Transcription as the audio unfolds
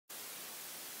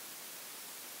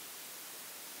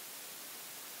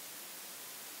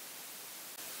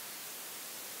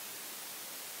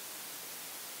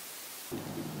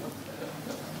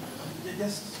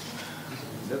Just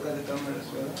look at the camera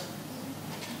as well.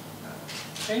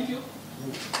 Thank you.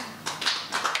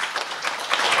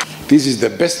 This is the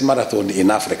best marathon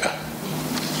in Africa.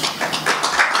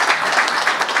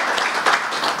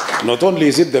 Not only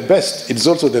is it the best, it's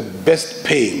also the best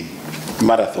paying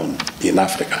marathon in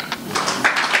Africa.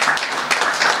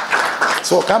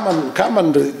 So come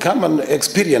and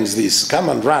experience this. Come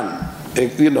and run.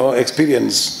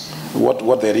 Experience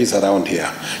what there is around here.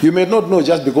 You may not know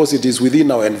just because it is within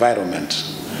our environment,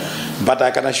 but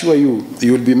I can assure you,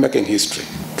 you will be making history.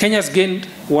 Kenya has gained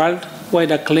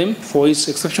worldwide acclaim for its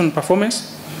exceptional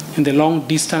performance in the long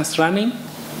distance running,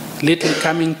 lately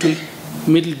coming to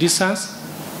middle distance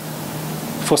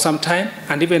for some time,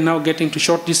 and even now getting to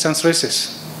short distance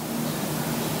races.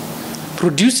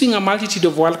 Producing a multitude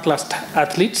of world-class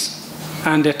athletes,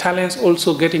 and their talents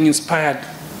also getting inspired,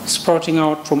 sprouting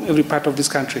out from every part of this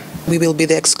country. We will be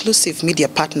the exclusive media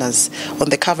partners on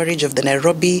the coverage of the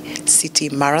Nairobi City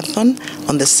Marathon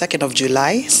on the 2nd of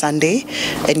July, Sunday,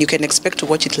 and you can expect to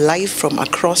watch it live from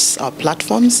across our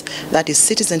platforms. That is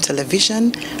Citizen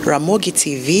Television, Ramogi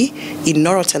TV,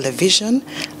 Inoro Television,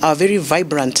 our very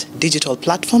vibrant digital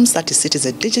platforms, that is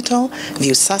Citizen Digital,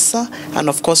 Viusasa, and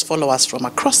of course follow us from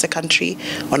across the country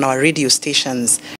on our radio stations.